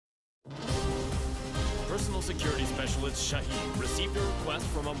personal security specialist Shaheen received a request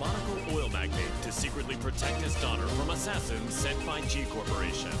from a Monaco oil magnate to secretly protect his daughter from assassins sent by G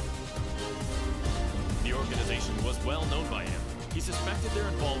Corporation. The organization was well known by him. He suspected their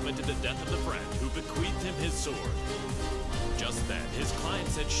involvement in the death of the friend who bequeathed him his sword. Just then, his client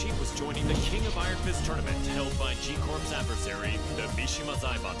said she was joining the King of Iron Fist tournament held by G Corp's adversary, the Mishima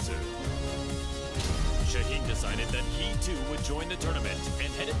Zaibatsu. Shaheen decided that he too would join the tournament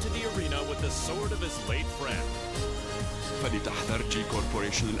and headed to the arena with the sword of his late friend. فلتحذر جي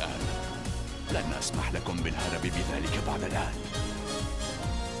كوربوريشن الآن. لن أسمح لكم بالهرب بذلك بعد الآن.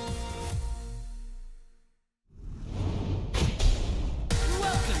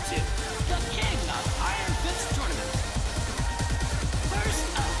 Welcome to the King of Iron Fist tournament. First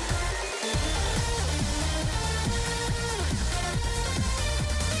up.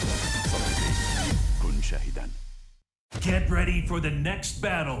 صديقي، كن شاهدا. Get ready for the next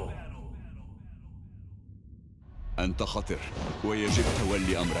battle. أنت خطر ويجب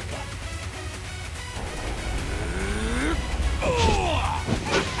تولي أمرك.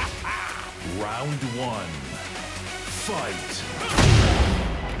 Round 1. Fight.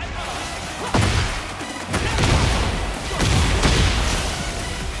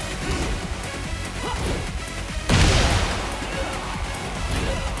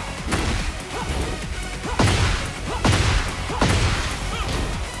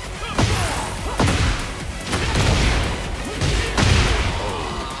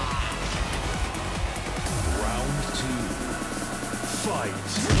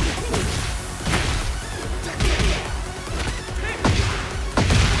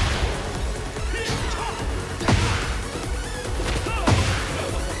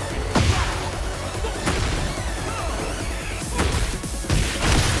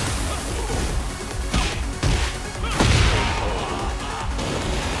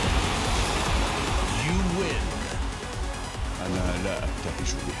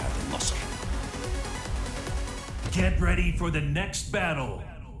 Get ready for the next battle.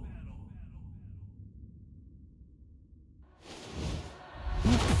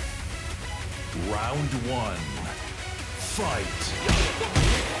 Round 1. Fight.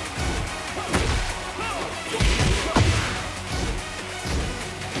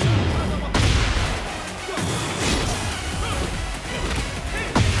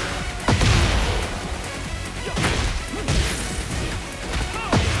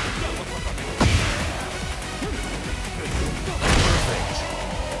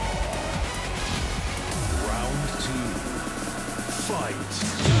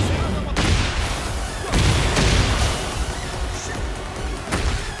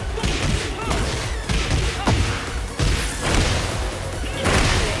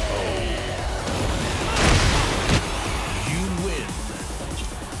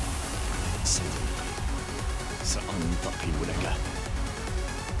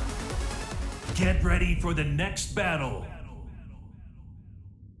 Get ready for the next battle.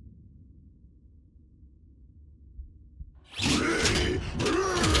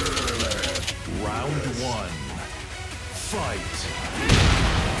 Round 1. Fight.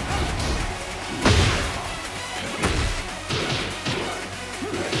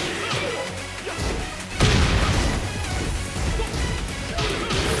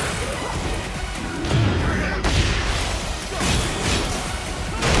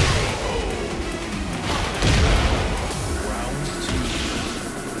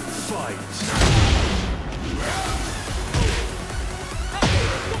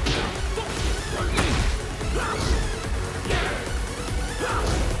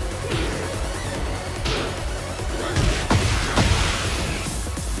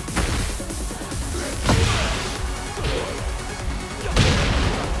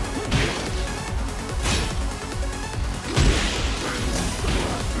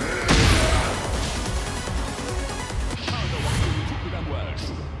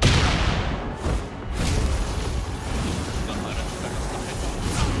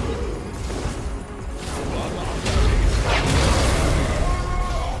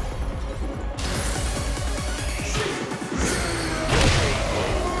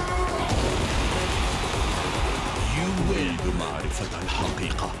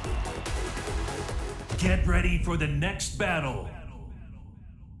 Get ready for the next battle.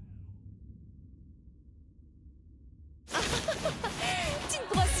 Tu ne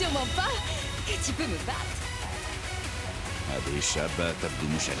crois sûrement pas que tu peux me battre. هذه الشابة تبدو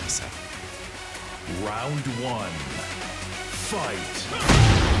مشرسة. Round 1. Fight.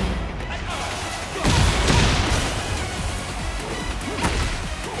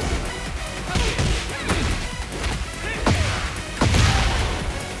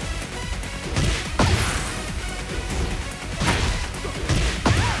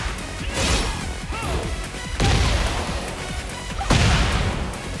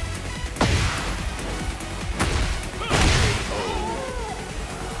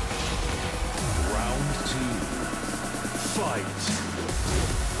 Fight!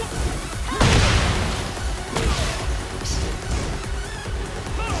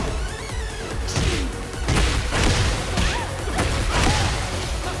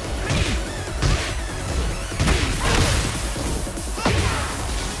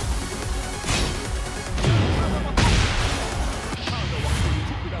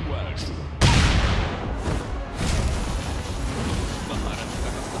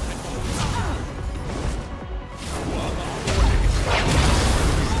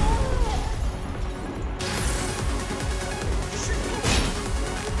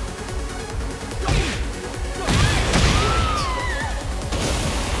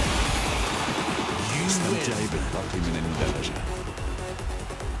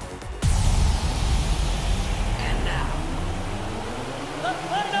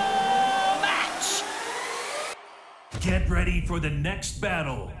 Get ready for the next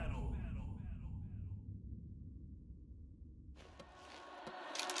battle.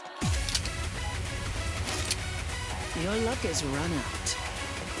 Your luck has run out.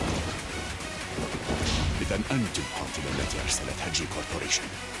 إذا أنتم القاتلة التي أرسلتها جي كوربوريشن.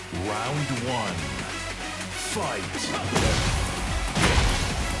 Round 1. Fight!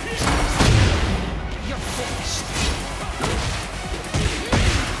 You're finished.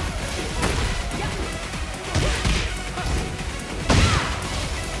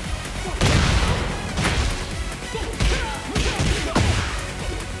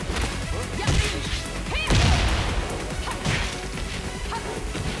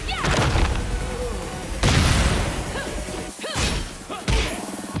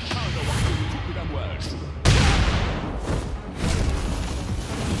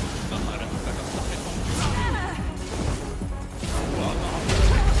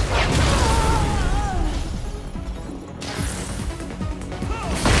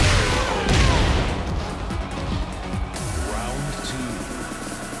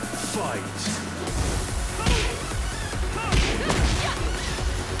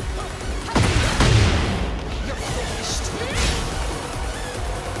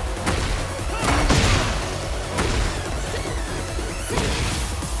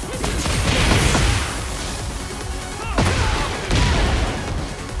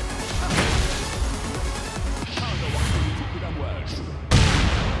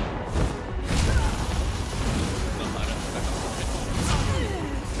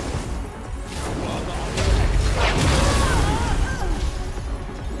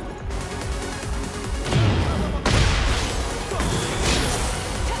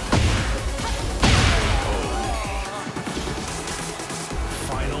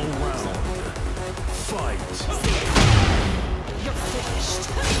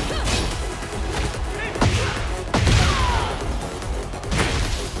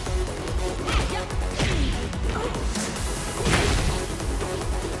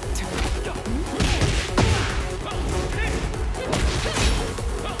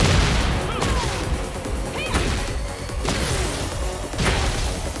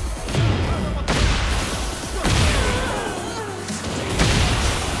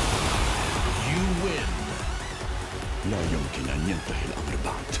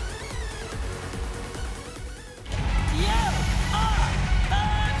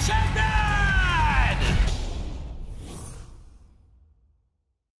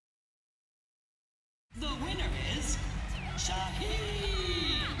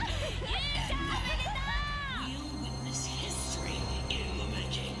 Shaheen! We'll witness history in the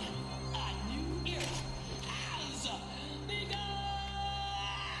making. A new era has begun!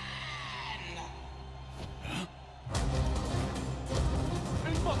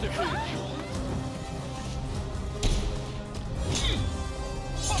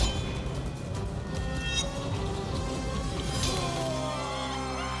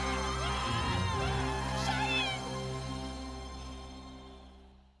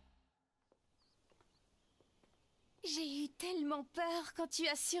 J'ai eu tellement peur quand tu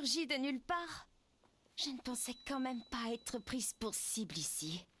as surgi de nulle part. Je ne pensais quand même pas être prise pour cible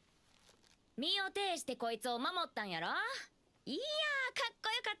ici. 身を挺してこいつを守ったんやろ。いやー、かっこ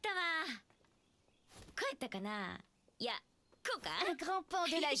よかったわ。こうやったかな。いや、こうか。 Un grand pan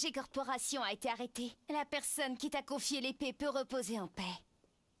de la G Corporation a été arrêté. La personne qui t'a confié l'épée peut reposer en paix.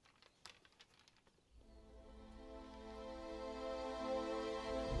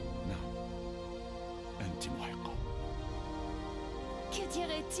 Que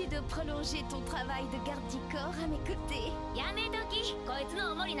dirais-tu de prolonger ton travail de garde du corps à mes côtés? やめとき。こいつ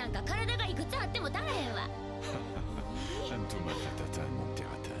のおもりなんか体がいくつあっても足らへんわ。أنتما فتاتان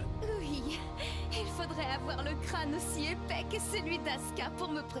ممتعتان. Oui, il faudrait avoir le crâne aussi épais que celui d'Asuka pour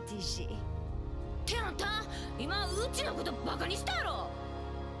me protéger. ってあんた、今うちのことバカにしたやろ。